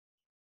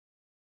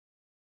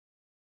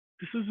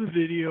This is a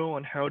video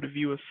on how to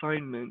view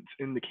assignments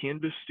in the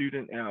Canvas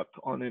Student app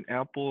on an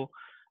Apple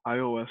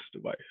iOS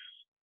device.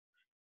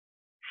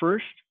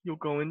 First, you'll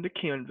go into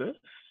Canvas,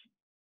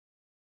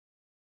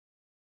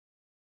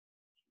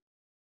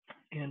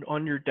 and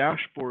on your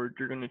dashboard,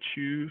 you're going to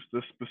choose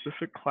the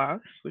specific class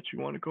that you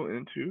want to go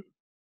into.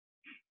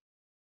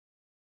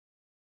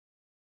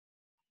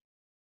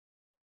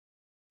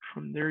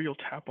 From there, you'll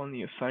tap on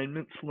the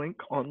assignments link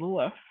on the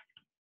left,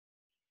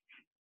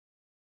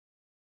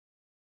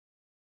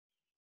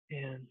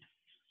 and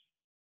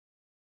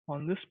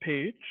on this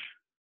page,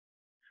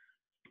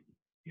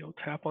 you'll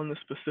tap on the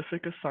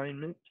specific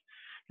assignment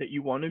that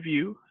you want to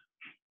view.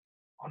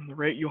 On the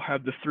right, you'll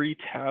have the 3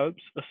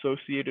 tabs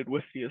associated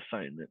with the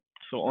assignment.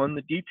 So on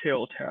the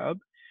Detail tab,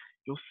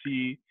 you'll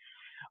see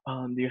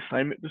the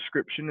assignment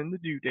description and the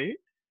due date.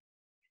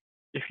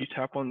 If you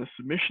tap on the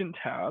Submission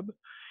tab,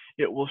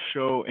 it will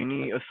show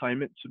any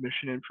assignment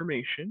submission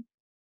information.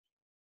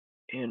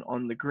 And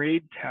on the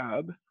Grade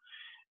tab,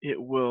 it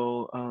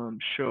will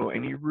show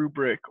any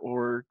rubric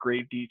or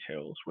grade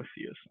details with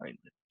the assignment.